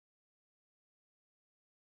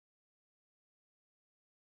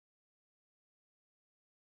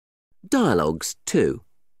Dialogues 2.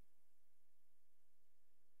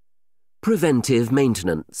 Preventive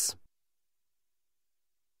maintenance.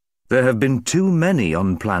 There have been too many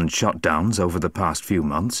unplanned shutdowns over the past few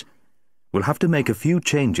months. We'll have to make a few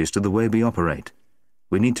changes to the way we operate.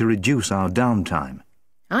 We need to reduce our downtime.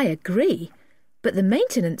 I agree, but the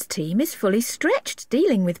maintenance team is fully stretched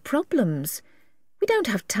dealing with problems. We don't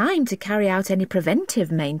have time to carry out any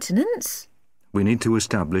preventive maintenance. We need to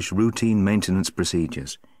establish routine maintenance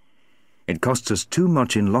procedures. It costs us too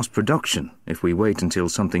much in lost production if we wait until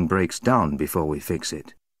something breaks down before we fix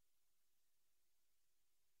it.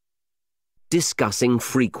 Discussing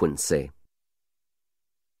frequency.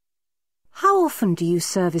 How often do you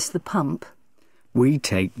service the pump? We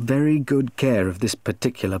take very good care of this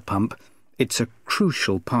particular pump. It's a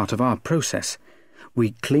crucial part of our process.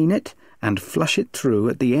 We clean it and flush it through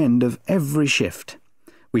at the end of every shift.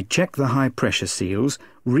 We check the high-pressure seals,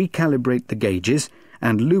 recalibrate the gauges,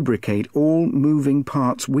 and lubricate all moving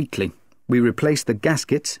parts weekly. We replace the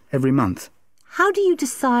gaskets every month. How do you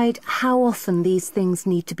decide how often these things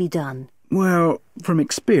need to be done? Well, from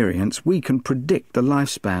experience, we can predict the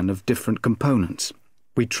lifespan of different components.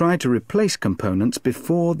 We try to replace components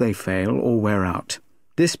before they fail or wear out.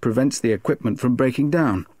 This prevents the equipment from breaking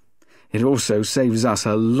down. It also saves us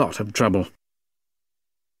a lot of trouble.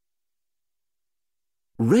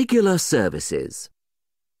 Regular services.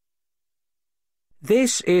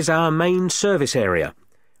 This is our main service area.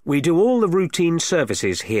 We do all the routine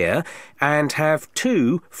services here and have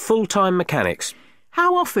 2 full-time mechanics.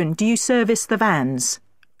 How often do you service the vans?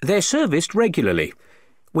 They're serviced regularly.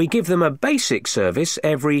 We give them a basic service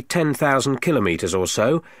every 10,000 kilometres or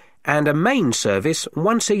so, and a main service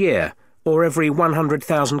once a year, or every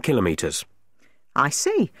 100,000 kilometres. I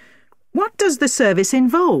see. What does the service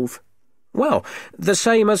involve? Well, the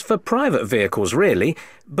same as for private vehicles, really,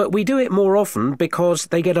 but we do it more often because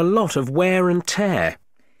they get a lot of wear and tear.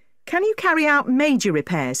 Can you carry out major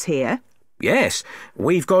repairs here? Yes,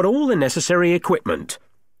 we've got all the necessary equipment.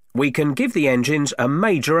 We can give the engines a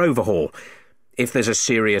major overhaul. If there's a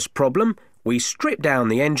serious problem, we strip down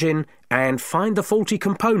the engine and find the faulty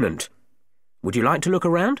component. Would you like to look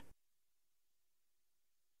around?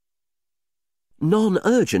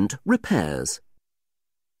 Non-urgent repairs.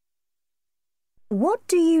 What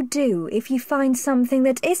do you do if you find something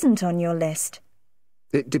that isn't on your list?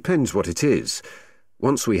 It depends what it is.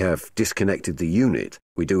 Once we have disconnected the unit,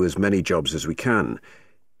 we do as many jobs as we can.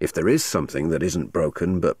 If there is something that isn't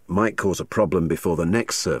broken but might cause a problem before the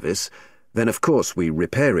next service, then of course we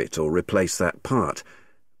repair it or replace that part.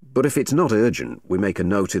 But if it's not urgent, we make a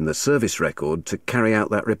note in the service record to carry out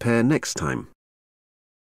that repair next time.